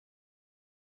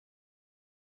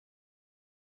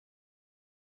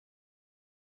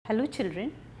Hello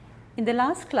children, in the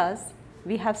last class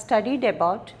we have studied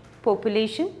about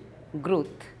population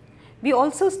growth. We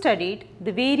also studied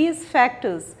the various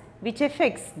factors which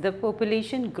affects the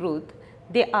population growth.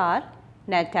 They are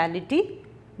natality,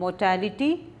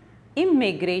 mortality,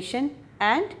 immigration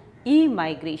and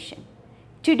emigration.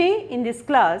 Today in this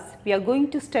class we are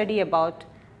going to study about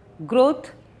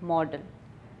growth model.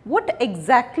 What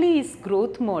exactly is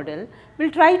growth model? We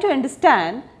will try to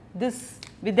understand this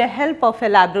with the help of a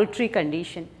laboratory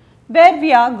condition where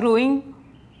we are growing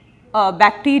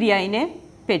bacteria in a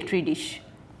petri dish.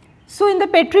 So, in the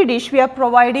petri dish we are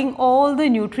providing all the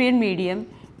nutrient medium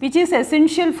which is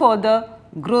essential for the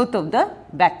growth of the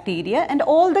bacteria, and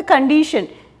all the condition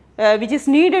which is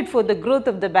needed for the growth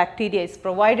of the bacteria is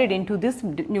provided into this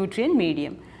nutrient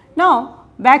medium. Now,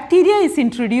 bacteria is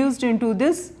introduced into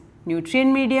this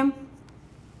nutrient medium.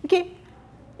 Okay.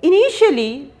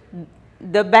 Initially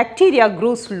the bacteria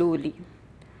grows slowly.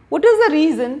 What is the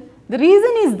reason? The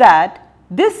reason is that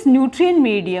this nutrient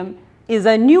medium is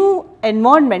a new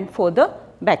environment for the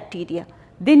bacteria.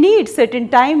 They need certain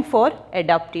time for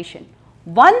adaptation.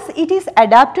 Once it is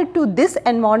adapted to this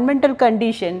environmental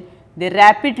condition, they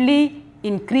rapidly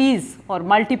increase or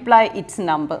multiply its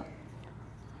number.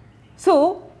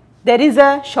 So, there is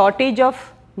a shortage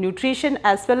of nutrition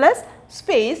as well as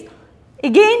space.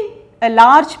 Again, a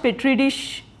large petri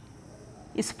dish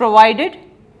is provided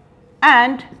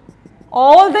and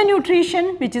all the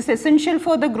nutrition which is essential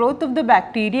for the growth of the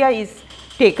bacteria is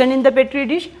taken in the petri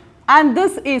dish, and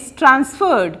this is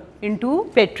transferred into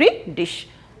petri dish.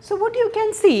 So, what you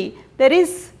can see, there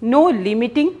is no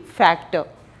limiting factor.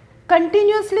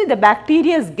 Continuously the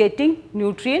bacteria is getting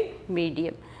nutrient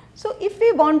medium. So, if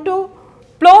we want to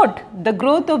plot the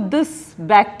growth of this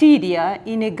bacteria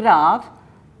in a graph,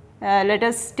 let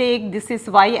us take, this is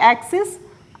y axis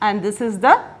and this is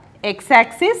the x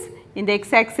axis. In the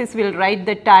x axis we will write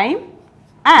the time,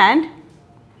 and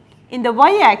in the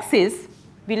y axis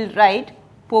we will write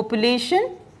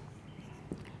population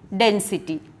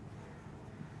density.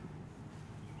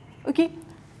 Okay.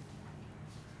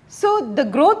 So, the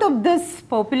growth of this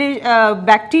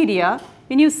bacteria,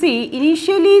 when you see,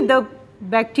 initially the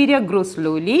bacteria grows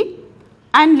slowly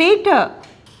and later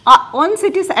once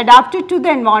it is adapted to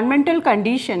the environmental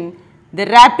condition, they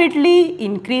rapidly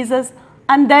increases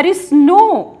and there is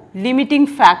no limiting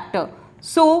factor.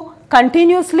 So,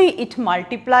 continuously it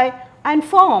multiply and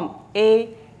form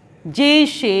a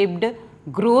J-shaped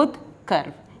growth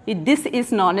curve. This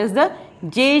is known as the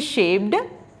J-shaped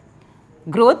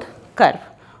growth curve.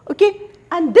 Okay.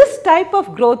 And this type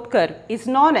of growth curve is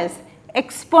known as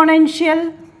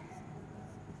exponential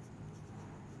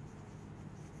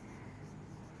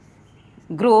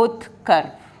growth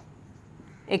curve.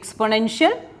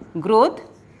 Exponential growth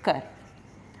curve.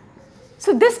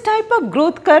 So, this type of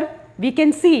growth curve we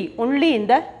can see only in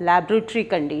the laboratory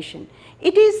condition.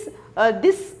 It is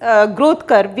this growth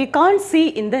curve we can't see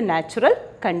in the natural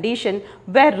condition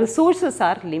where resources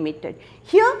are limited.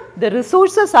 Here the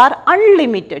resources are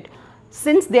unlimited.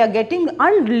 Since they are getting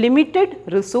unlimited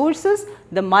resources,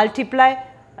 the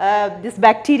this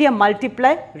bacteria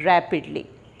multiply rapidly.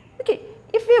 Okay.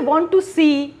 If we want to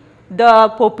see the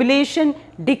population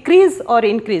decrease or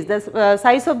increase, the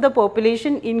size of the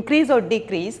population increase or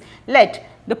decrease, let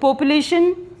the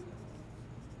population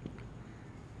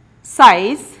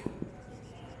size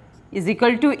is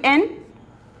equal to n,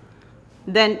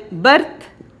 then birth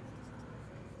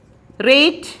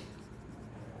rate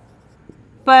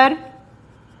per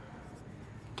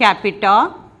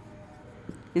capita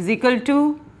is equal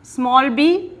to small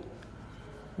b,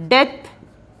 death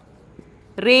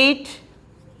rate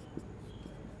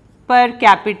per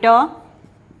capita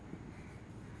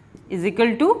is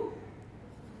equal to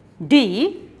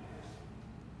d.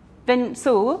 When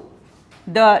so,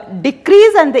 the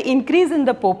decrease and the increase in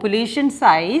the population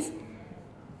size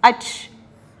at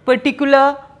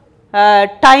particular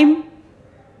time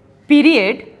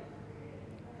period,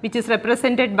 which is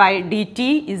represented by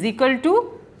dt, is equal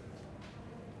to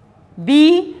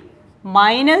b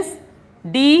minus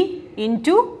d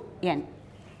into n.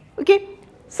 Okay.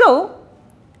 So,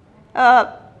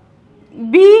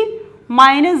 b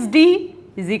minus d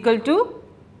is equal to,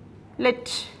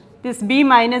 let this b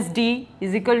minus d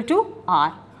is equal to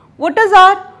r. What is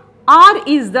r? R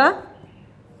is the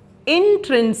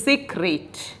intrinsic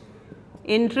rate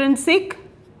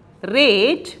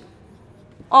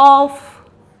of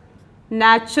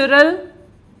natural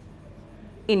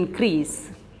increase.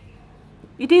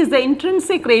 It is the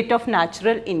intrinsic rate of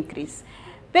natural increase.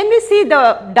 When we see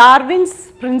the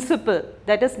Darwin's principle,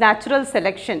 that is natural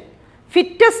selection,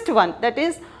 fittest one, that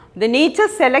is the nature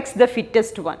selects the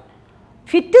fittest one.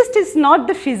 fittest is not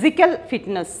the physical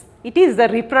fitness, it is the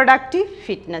reproductive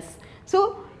fitness.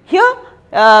 So, here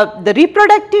the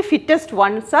reproductive fittest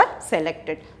ones are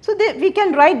selected. So, we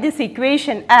can write this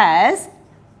equation as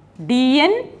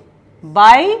dN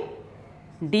by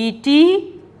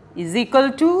dt is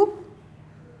equal to,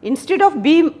 instead of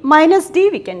B minus D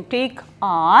we can take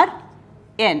R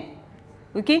n.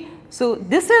 Okay. So,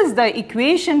 this is the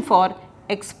equation for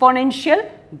exponential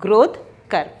growth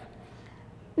curve.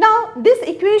 Now, this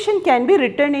equation can be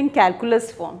written in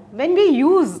calculus form. When we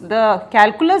use the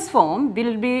calculus form,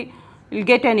 we will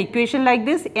get an equation like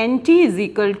this: nt is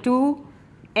equal to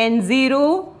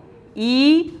n0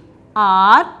 e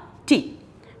r t,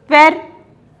 where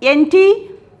nt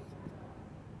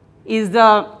is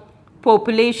the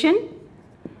population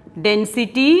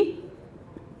density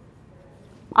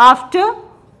after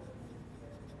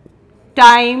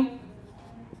time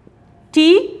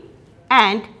t,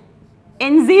 and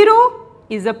n0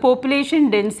 is the population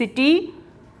density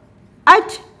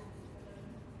at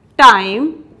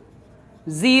time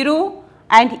 0,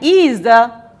 and E is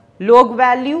the log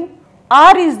value,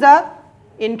 R is the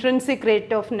intrinsic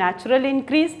rate of natural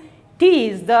increase, T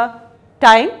is the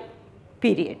time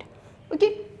period.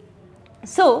 Okay.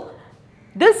 So,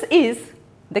 this is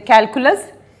the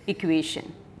calculus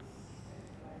equation.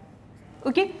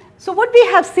 Okay. So, what we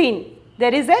have seen,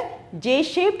 there is a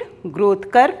J-shaped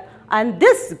growth curve, and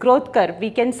this growth curve we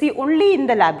can see only in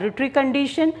the laboratory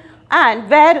condition and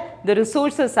where the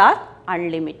resources are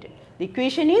unlimited. The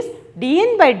equation is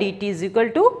dN by dt is equal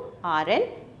to Rn.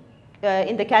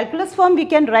 In the calculus form we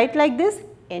can write like this: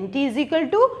 Nt is equal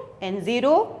to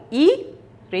N0 E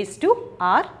raised to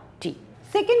RT.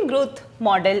 Second growth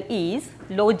model is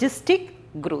logistic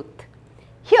growth.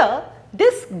 Here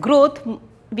this growth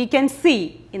we can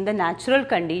see in the natural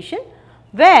condition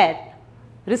where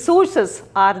resources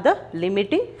are the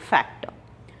limiting factor.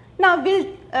 Now, we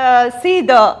will see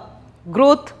the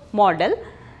growth model.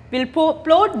 We will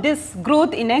plot this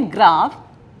growth in a graph.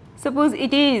 Suppose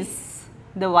it is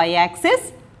the y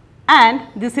axis and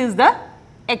this is the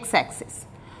x axis.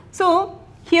 So,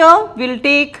 here we will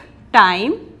take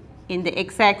time in the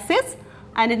x axis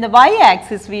and in the y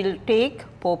axis we will take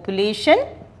population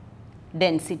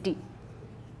density.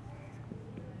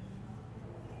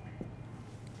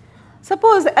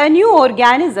 Suppose a new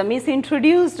organism is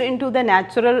introduced into the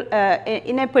natural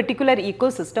in a particular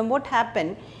ecosystem, what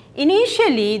happen?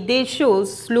 Initially they show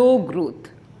slow growth.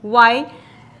 Why?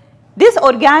 This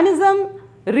organism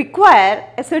require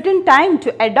a certain time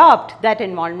to adopt that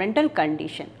environmental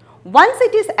condition. Once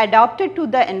it is adapted to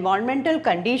the environmental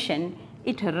condition,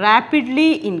 it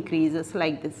rapidly increases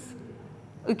like this.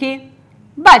 Okay?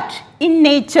 But in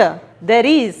nature there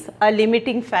is a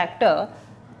limiting factor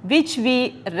which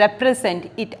we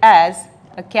represent it as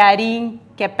a carrying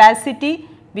capacity,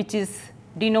 which is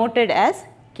denoted as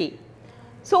K.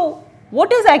 So,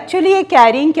 what is actually a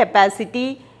carrying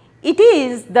capacity? It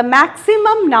is the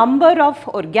maximum number of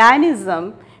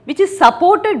organisms which is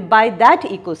supported by that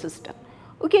ecosystem.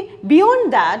 Okay.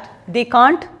 Beyond that they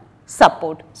can't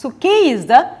support. So, K is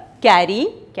the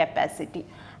carrying capacity.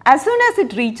 As soon as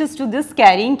it reaches to this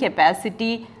carrying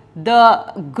capacity,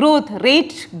 the growth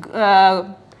rate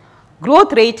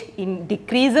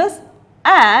decreases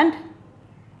and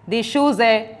they shows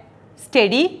a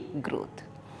steady growth.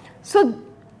 So,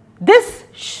 this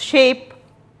shape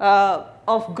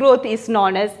of growth is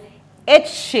known as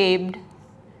S-shaped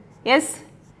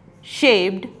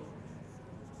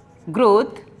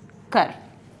growth curve.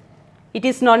 It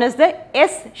is known as the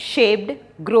S-shaped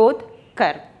growth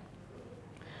curve,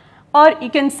 or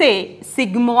you can say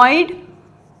sigmoid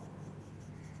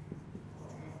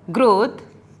growth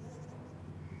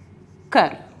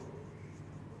curve.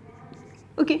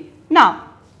 Okay. Now,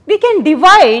 we can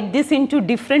divide this into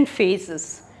different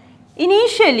phases.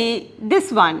 Initially, this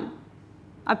one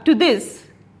up to this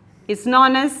is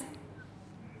known as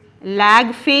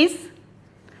lag phase,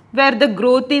 where the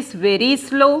growth is very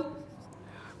slow,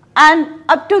 and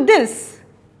up to this,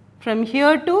 from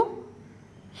here to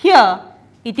here,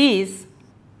 it is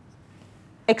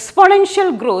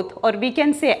exponential growth, or we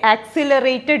can say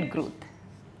accelerated growth.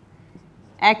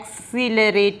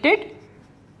 Accelerated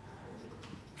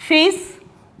phase.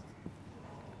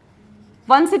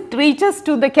 Once it reaches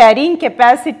to the carrying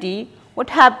capacity, what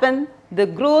happens? The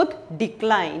growth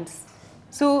declines.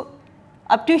 So,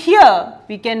 up to here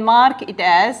we can mark it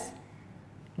as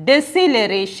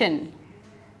deceleration.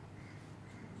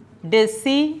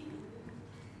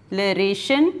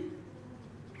 Deceleration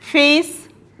phase.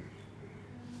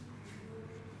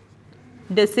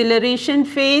 Deceleration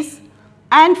phase.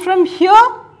 And from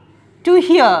here to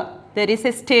here there is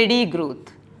a steady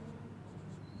growth.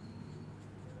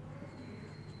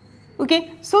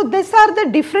 Okay. So, these are the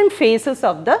different phases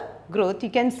of the growth. You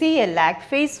can see a lag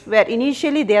phase where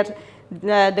initially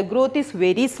the growth is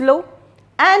very slow,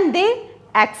 and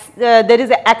there is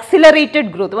an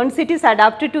accelerated growth. Once it is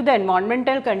adapted to the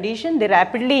environmental condition, they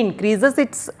rapidly increases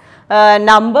its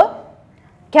number.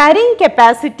 Carrying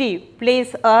capacity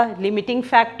plays a limiting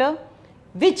factor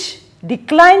which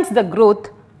declines the growth,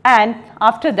 and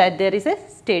after that there is a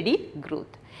steady growth.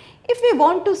 If we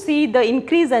want to see the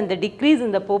increase and the decrease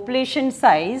in the population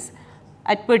size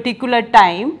at particular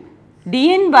time,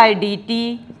 dn by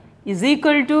dt is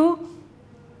equal to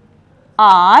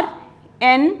r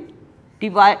n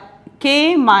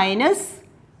k minus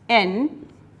n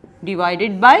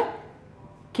divided by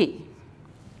k.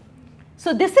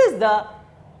 So, this is the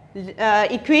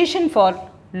equation for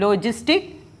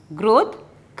logistic growth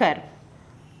curve.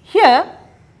 Here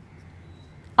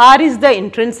r is the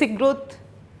intrinsic growth,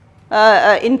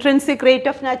 intrinsic rate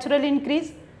of natural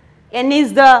increase, n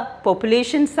is the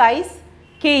population size,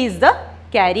 k is the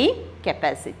carrying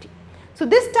capacity. So,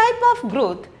 this type of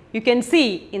growth you can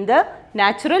see in the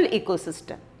natural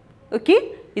ecosystem.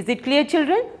 Okay. Is it clear,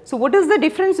 children? So, what is the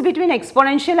difference between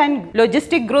exponential and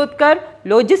logistic growth curve?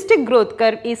 Logistic growth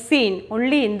curve is seen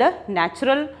only in the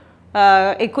natural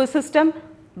ecosystem,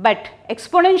 but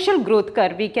exponential growth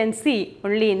curve we can see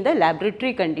only in the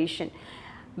laboratory condition,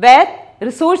 where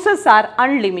resources are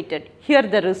unlimited. Here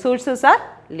the resources are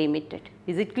limited.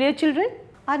 Is it clear, children?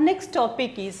 Our next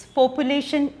topic is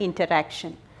population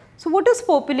interaction. So, what is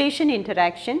population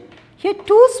interaction? Here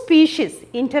two species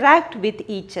interact with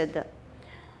each other.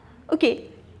 Okay,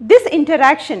 this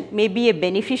interaction may be a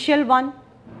beneficial one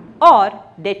or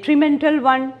detrimental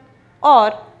one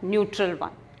or neutral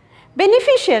one.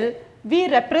 Beneficial, we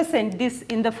represent this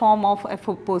in the form of a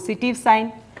positive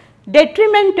sign.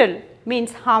 Detrimental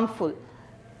means harmful,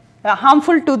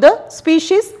 harmful to the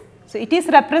species. So, it is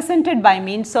represented by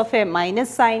means of a minus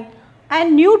sign,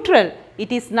 and neutral,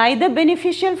 it is neither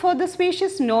beneficial for the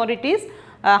species nor it is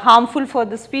harmful for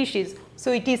the species.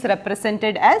 So, it is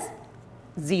represented as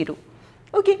 0.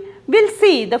 Okay. We will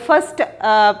see the first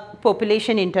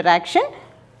population interaction.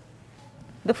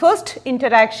 The first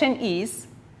interaction is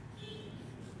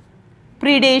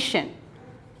predation.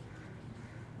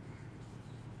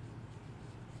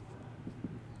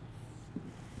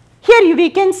 Here we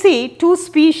can see two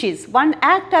species, one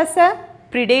act as a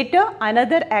predator,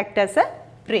 another act as a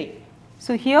prey.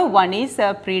 So, here one is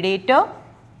a predator,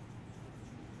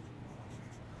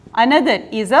 another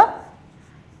is a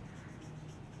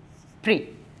prey.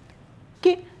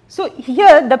 Okay. So,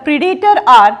 here the predator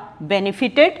are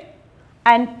benefited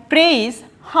and prey is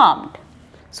harmed.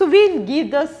 So, we will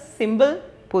give the symbol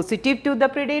positive to the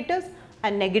predators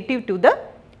and negative to the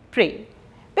prey.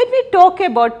 When we talk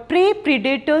about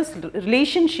prey-predators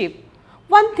relationship,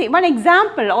 one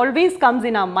example always comes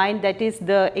in our mind, that is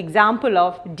the example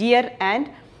of deer and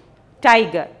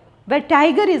tiger, where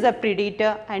tiger is a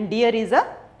predator and deer is a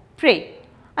prey.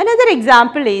 Another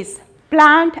example is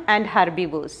plant and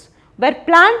herbivores, where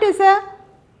plant is a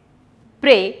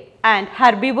prey and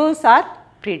herbivores are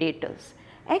predators.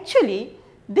 Actually,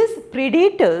 these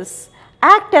predators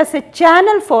act as a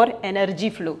channel for energy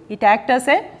flow. It acts as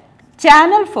a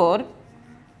channel for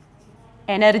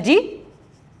energy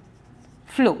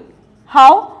flow.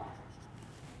 How?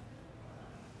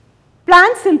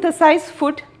 Plants synthesize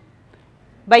food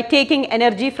by taking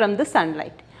energy from the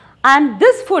sunlight, and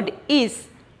this food is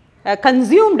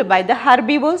consumed by the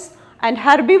herbivores, and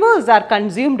herbivores are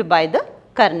consumed by the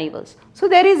carnivores. So,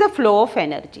 there is a flow of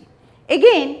energy.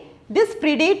 Again, these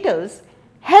predators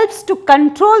helps to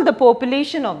control the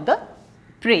population of the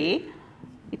prey.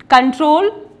 It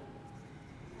control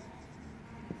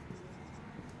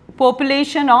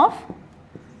population of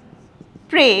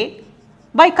prey.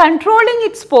 By controlling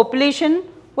its population,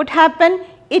 what happen?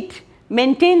 It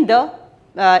maintain the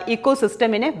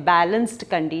ecosystem in a balanced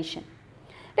condition.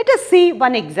 Let us see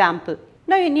one example.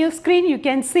 Now, in your screen you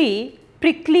can see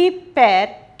prickly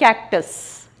pear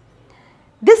cactus.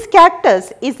 This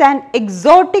cactus is an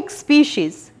exotic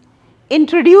species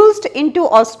introduced into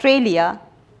Australia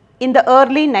in the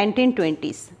early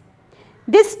 1920s.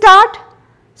 They start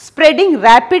spreading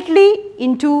rapidly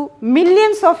into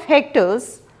millions of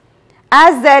hectares,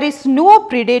 as there is no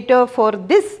predator for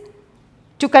this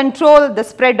to control the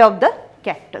spread of the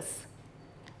cactus.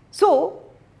 So,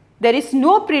 there is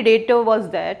no predator was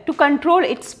there to control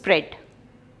its spread.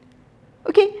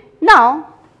 Okay.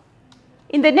 Now,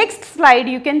 in the next slide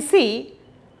you can see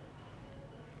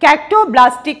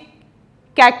Cactoblastic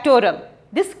cactorum.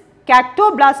 This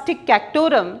Cactoblastic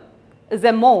cactorum is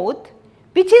a moth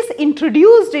which is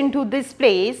introduced into this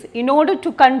place in order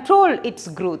to control its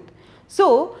growth.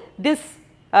 So, this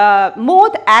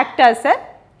moth act as a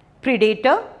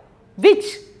predator which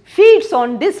feeds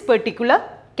on this particular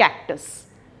cactus.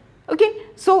 Okay.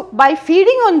 So, by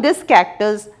feeding on this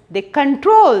cactus, they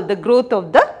control the growth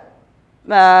of the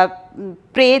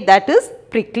prey, that is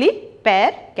prickly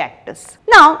pear cactus.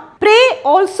 Now, prey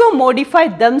also modify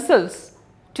themselves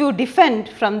to defend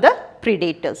from the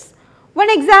predators. One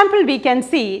example we can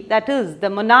see, that is the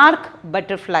monarch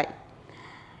butterfly.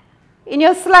 In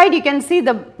your slide you can see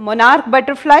the monarch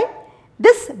butterfly.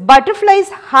 This butterfly is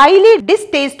highly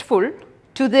distasteful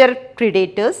to their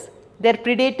predators. Their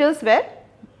predators were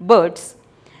birds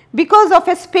because of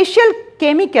a special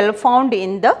chemical found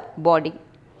in the body.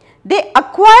 They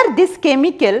acquire this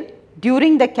chemical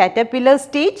during the caterpillar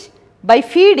stage by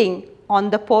feeding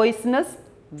on the poisonous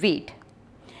weed.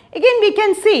 Again we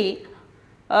can see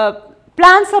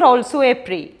plants are also a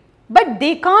prey, but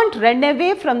they can't run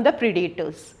away from the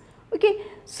predators. Okay.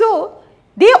 So,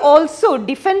 they also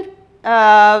defend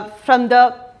from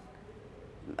the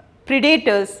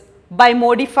predators by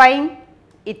modifying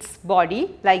its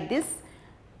body like this.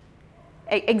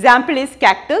 Example is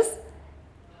cactus.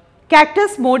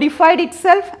 Cactus modified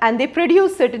itself and they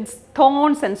produce certain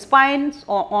thorns and spines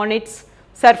on its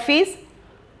surface,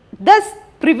 thus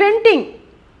preventing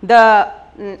the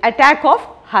attack of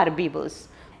herbivores.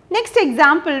 Next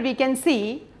example we can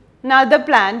see another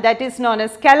plant, that is known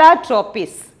as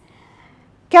Calotropis.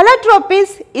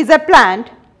 Calotropis is a plant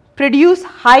produce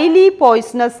highly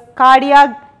poisonous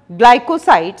cardiac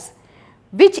glycosides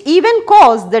which even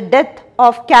cause the death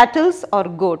of cattle or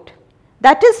goat.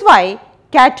 That is why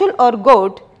cattle or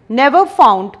goat never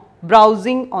found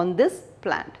browsing on this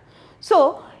plant.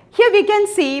 So, here we can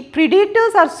see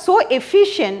predators are so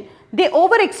efficient, they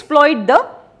overexploit the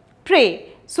prey.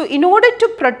 So, in order to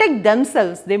protect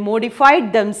themselves, they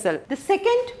modified themselves. The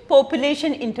second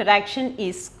population interaction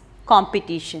is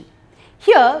competition.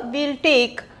 Here we will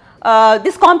take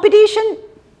this competition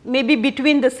may be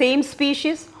between the same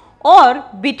species or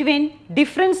between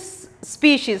different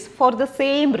species for the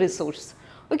same resource.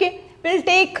 Okay. We will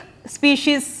take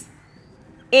species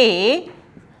A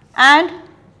and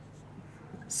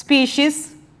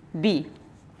species B.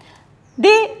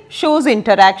 They shows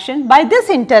interaction. By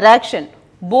this interaction,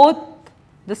 both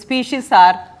the species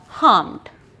are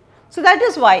harmed. So, that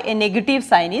is why a negative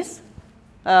sign is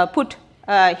put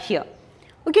here.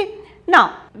 Okay.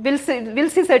 Now, we will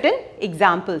see certain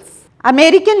examples.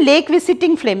 American lake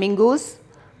visiting flamingos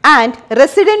and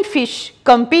resident fish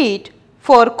compete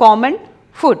for common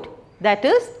food, that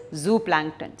is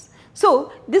zooplanktons.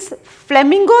 So, these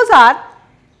flamingos are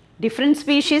different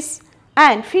species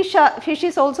and fish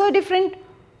is also a different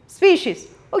species.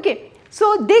 Okay.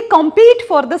 So, they compete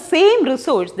for the same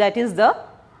resource, that is the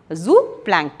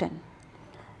zooplankton.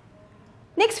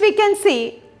 Next we can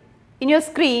see in your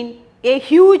screen a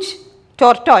huge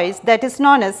tortoise, that is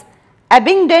known as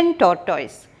Abingdon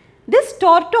tortoise. This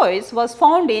tortoise was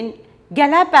found in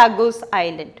Galapagos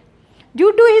Island.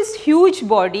 Due to his huge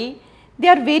body, they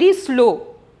are very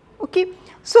slow. Okay.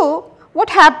 So, what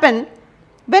happened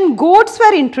when goats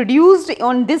were introduced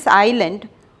on this island?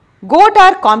 Goat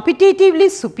are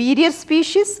competitively superior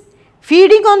species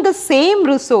feeding on the same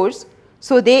resource,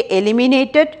 so they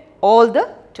eliminated all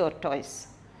the tortoise.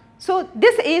 So,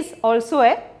 this is also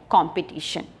a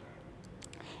competition.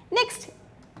 Next,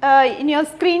 in your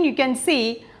screen you can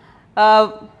see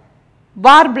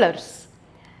warblers.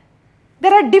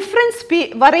 There are different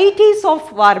varieties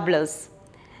of warblers.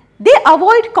 They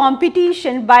avoid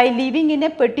competition by living in a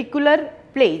particular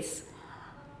place.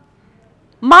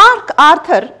 Mark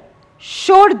Arthur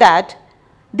showed that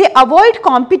they avoid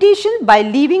competition by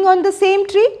living on the same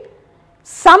tree.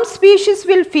 Some species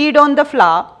will feed on the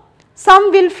flower,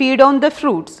 some will feed on the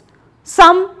fruits,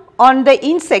 some on the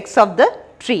insects of the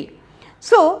tree.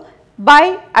 So,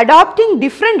 by adopting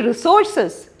different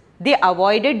resources, they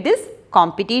avoided this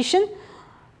competition.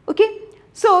 Okay.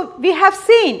 So, we have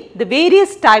seen the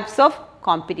various types of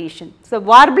competition. So,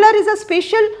 warbler is a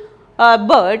special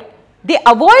bird. They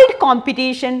avoid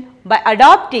competition by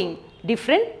adopting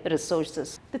different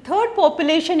resources. The third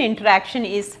population interaction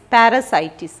is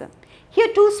parasitism. Here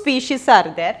two species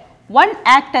are there. One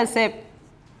act as a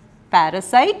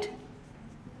parasite,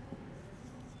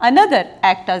 another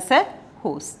act as a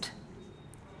host.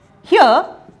 Here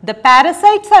the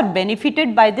parasites are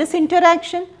benefited by this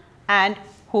interaction and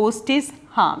host is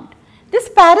harmed. This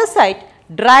parasite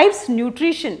derives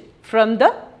nutrition from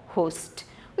the host.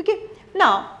 Okay.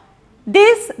 Now,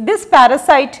 this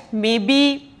parasite may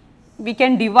be, we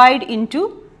can divide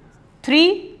into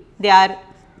three. They are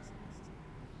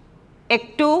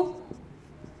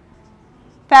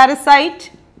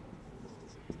ectoparasite,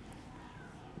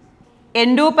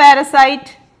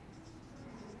 endoparasite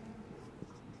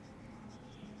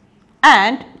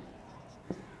and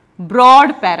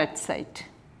broad parasite.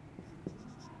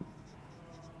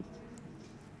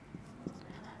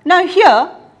 Now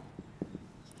here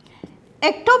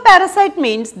ectoparasite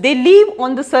means they live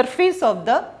on the surface of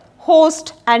the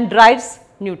host and drives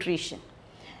nutrition.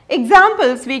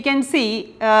 Examples we can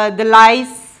see the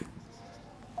lice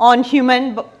on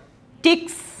human,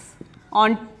 ticks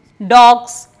on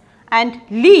dogs and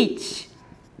leech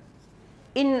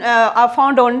are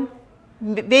found on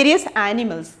various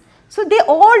animals. So, they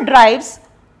all drives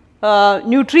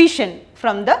nutrition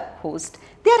from the host.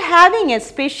 They are having a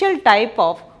special type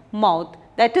of mouth,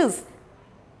 that is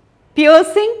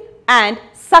piercing and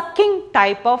sucking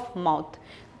type of mouth.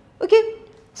 Okay.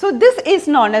 So, this is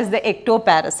known as the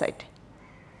ectoparasite.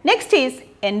 Next is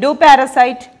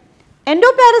endoparasite.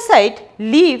 Endoparasite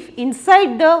live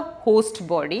inside the host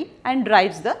body and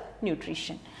drives the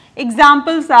nutrition.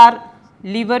 Examples are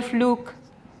liver fluke.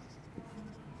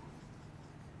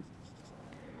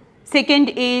 Second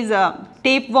is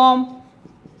tapeworm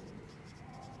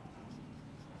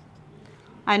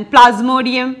and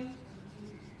plasmodium.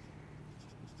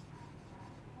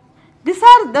 These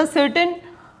are the certain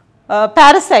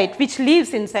parasite which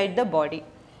lives inside the body.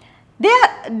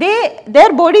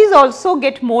 Their bodies also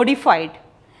get modified.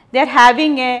 They are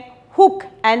having a hook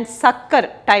and sucker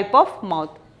type of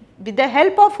mouth. With the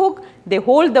help of hook, they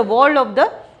hold the wall of the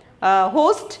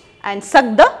host and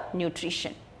suck the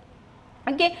nutrition.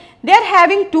 Okay. They are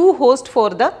having two hosts for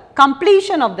the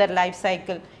completion of their life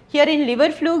cycle. Here in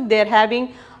liver fluke, they are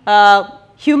having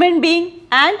human being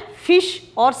and fish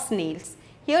or snails.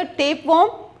 Here tapeworm,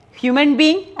 human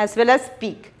being as well as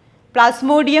pig.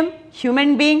 Plasmodium,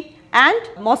 human being and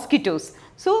mosquitoes.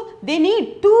 So, they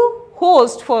need two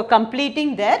hosts for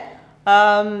completing their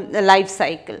life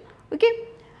cycle. Okay.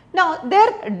 Now,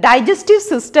 their digestive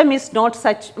system is not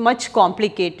such much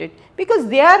complicated because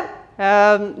they are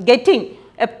getting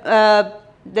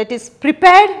that is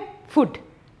prepared food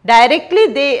directly,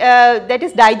 they that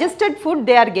is digested food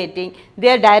they are getting,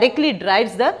 they directly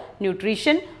drives the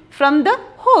nutrition from the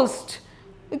host.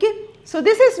 Okay. So,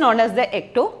 this is known as the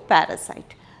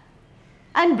ectoparasite.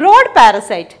 And broad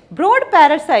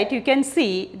parasite you can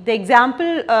see the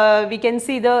example we can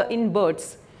see in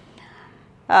birds.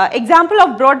 Example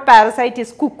of broad parasite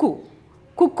is cuckoo.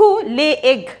 Cuckoo lay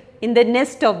egg in the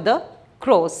nest of the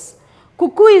crows.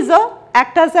 Cuckoo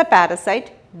act as a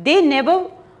parasite. They never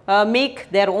make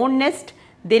their own nest.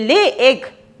 They lay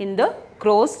egg in the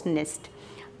crow's nest.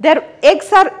 Their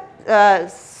eggs are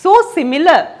so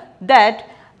similar that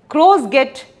crows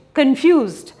get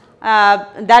confused.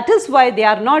 That is why they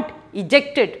are not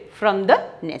ejected from the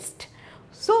nest.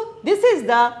 So, this is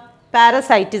the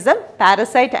parasitism,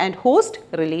 parasite and host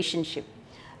relationship.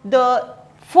 The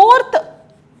fourth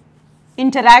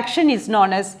interaction is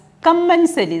known as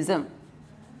commensalism.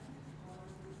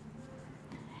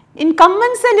 In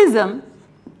commensalism,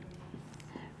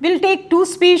 we will take two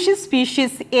species,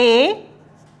 species A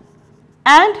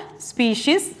and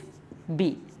species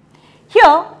B.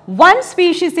 Here, one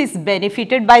species is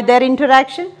benefited by their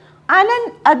interaction and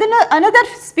another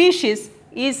species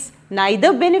is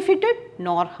neither benefited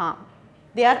nor harmed.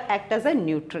 They are act as a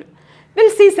neutral. We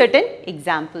will see certain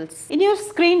examples. In your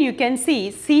screen, you can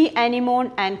see sea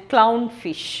anemone and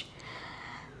clownfish.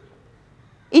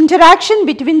 Interaction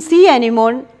between sea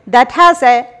anemone that has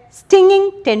a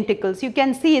stinging tentacles. You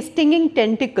can see stinging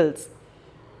tentacles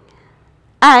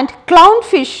and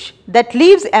clownfish that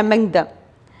lives among them.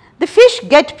 The fish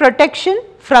get protection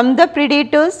from the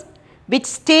predators which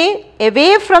stay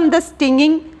away from the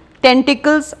stinging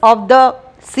tentacles of the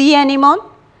sea anemone.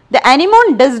 The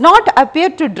anemone does not appear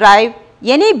to derive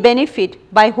any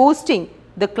benefit by hosting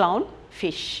the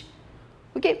clownfish.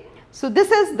 Okay. So, this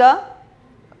is the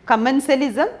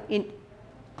commensalism.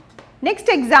 Next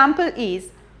example is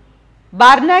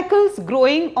barnacles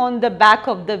growing on the back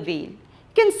of the whale.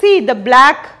 You can see the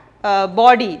black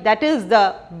body, that is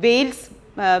the whale's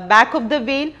back of the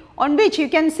whale, on which you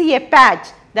can see a patch,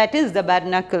 that is the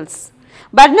barnacles.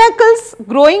 Barnacles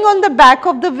growing on the back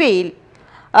of the whale,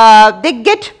 they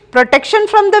get protection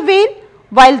from the whale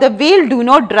while the whale do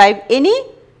not derive any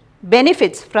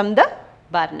benefits from the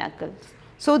barnacles.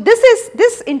 So,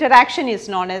 this interaction is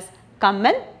known as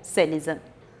commensalism.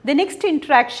 The next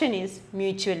interaction is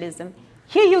mutualism.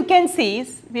 Here you can see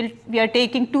we are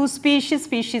taking two species,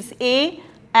 species A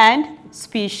and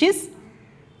species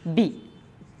B.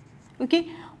 Okay.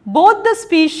 Both the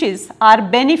species are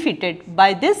benefited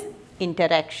by this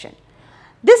interaction.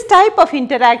 This type of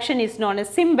interaction is known as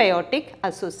symbiotic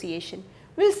association.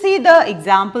 We will see the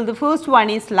example. The first one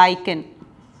is lichen.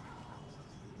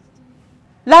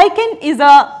 Lichen is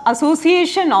a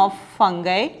association of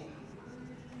fungi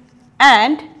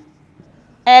and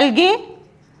algae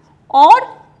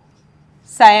or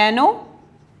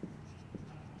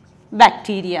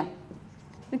cyanobacteria.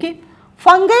 Okay.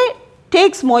 Fungi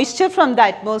takes moisture from the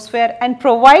atmosphere and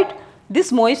provide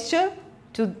this moisture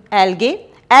to algae.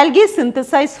 Algae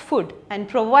synthesize food and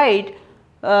provide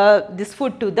this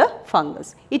food to the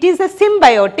fungus. It is a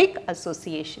symbiotic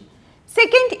association.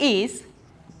 Second is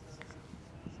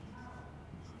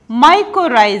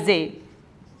mycorrhizae.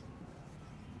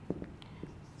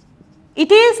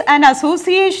 It is an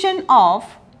association of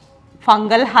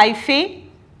fungal hyphae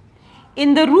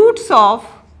in the roots of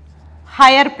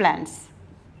higher plants.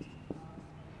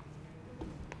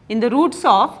 In the roots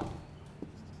of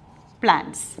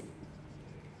plants.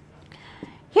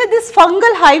 Here this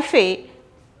fungal hyphae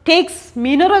takes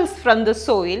minerals from the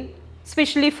soil,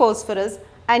 especially phosphorus,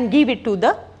 and give it to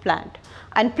the plant,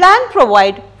 and plant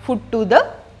provide food to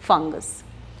the fungus.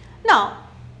 Now,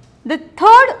 the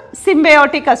third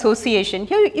symbiotic association,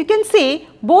 here you can see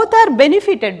both are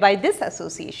benefited by this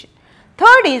association.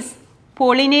 Third is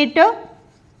pollinator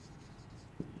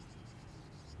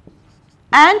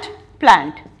and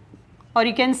plant, or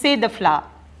you can say the flower.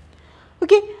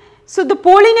 Okay. So, the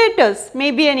pollinators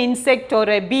may be an insect or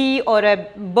a bee or a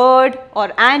bird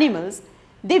or animals,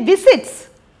 they visit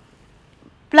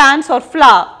plants or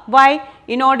flower. Why?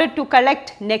 In order to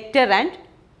collect nectar and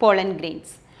pollen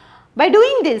grains. By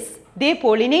doing this, they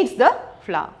pollinate the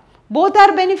flower. Both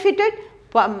are benefited,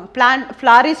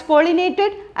 flower is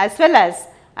pollinated as well as,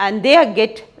 and they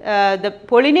get the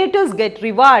pollinators get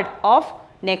reward of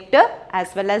nectar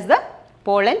as well as the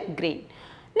pollen grain.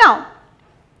 Now,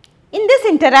 in this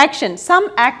interaction,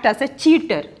 some act as a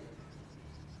cheater.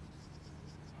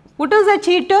 What is a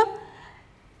cheater?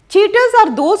 Cheaters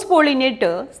are those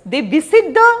pollinators, they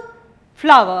visit the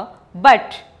flower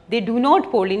but they do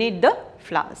not pollinate the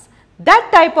flowers. That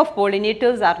type of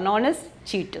pollinators are known as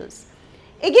cheaters.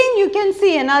 Again, you can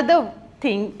see another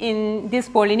thing in this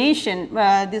pollination,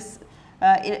 this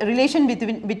relation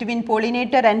between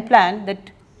pollinator and plant,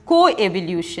 that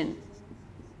co-evolution.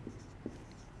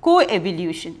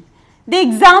 Co-evolution. The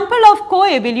example of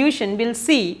co-evolution we will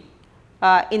see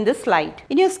in the slide.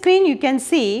 In your screen you can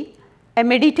see a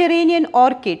Mediterranean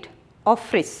orchid of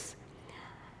Fris.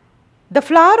 The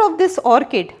flower of this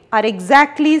orchid are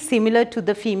exactly similar to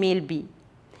the female bee.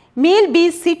 Male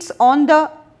bee sits on the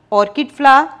orchid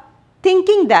flower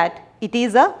thinking that it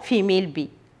is a female bee.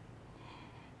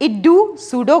 It do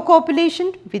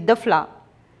pseudo-copulation with the flower.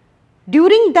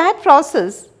 During that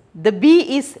process, the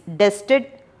bee is dusted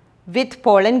with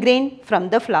pollen grain from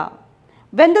the flower.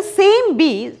 When the same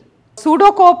bee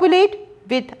pseudo-copulate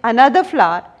with another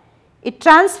flower, it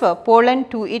transfer pollen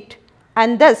to it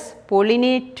and thus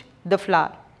pollinate the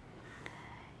flower.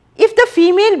 If the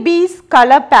female bee's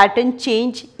color pattern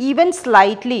change even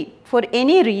slightly for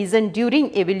any reason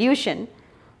during evolution,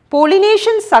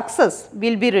 pollination success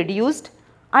will be reduced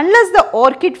unless the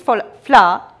orchid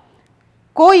flower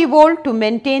co-evolve to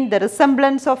maintain the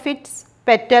resemblance of its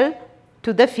petal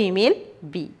to the female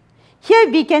bee. Here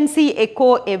we can see a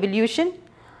co-evolution.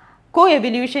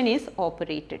 Co-evolution is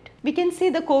operated. We can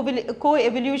see the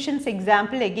co-evolution's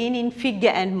example again in fig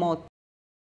and moth.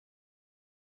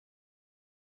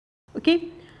 Okay.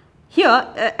 Here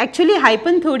actually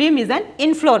hypanthodium is an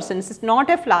inflorescence, it is not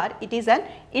a flower, it is an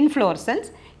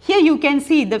inflorescence. Here you can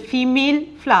see the female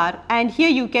flower and here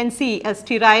you can see a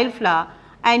sterile flower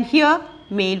and here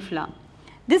male flower.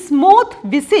 This moth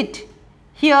visit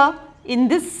here in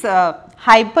this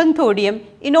hypanthodium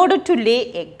in order to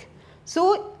lay egg.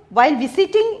 So, while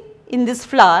visiting in this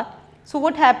flower, so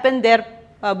what happened, their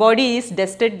body is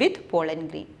dusted with pollen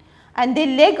grain and they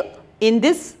lay in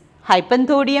this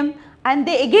hypanthodium and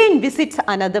they again visit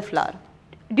another flower.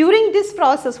 During this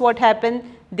process what happened,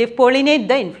 they pollinate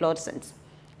the inflorescence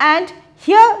and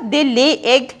here they lay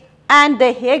egg and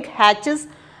the egg hatches.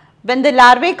 When the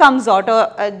larvae comes out,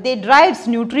 they derives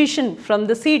nutrition from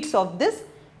the seeds of this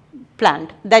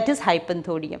plant, that is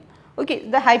hypanthodium. Okay,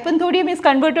 the hypanthodium is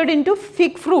converted into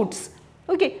fig fruits.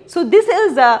 Okay, so this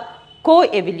is a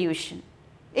co-evolution.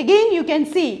 Again you can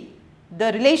see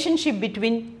the relationship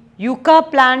between yucca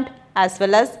plant as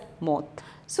well as moth.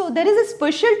 So there is a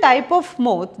special type of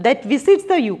moth that visits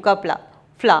the yucca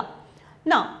flower.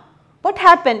 Now what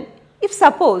happen if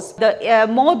suppose the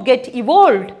moth get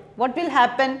evolved, what will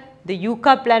happen? The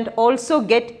yucca plant also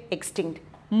get extinct.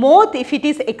 Moth, if it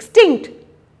is extinct,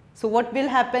 so what will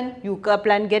happen? Yucca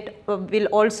plant will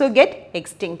also get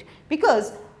extinct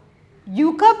because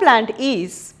yucca plant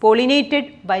is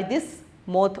pollinated by this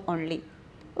moth only.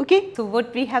 Okay. So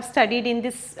what we have studied in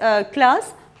this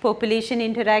class, population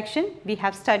interaction, we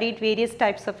have studied various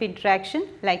types of interaction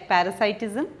like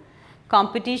parasitism,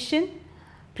 competition,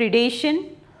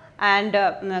 predation and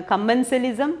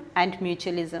commensalism and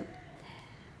mutualism.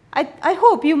 I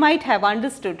hope you might have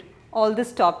understood all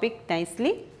this topic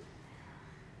nicely.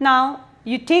 Now,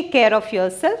 you take care of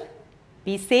yourself,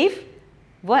 be safe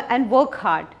and work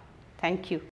hard.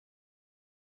 Thank you.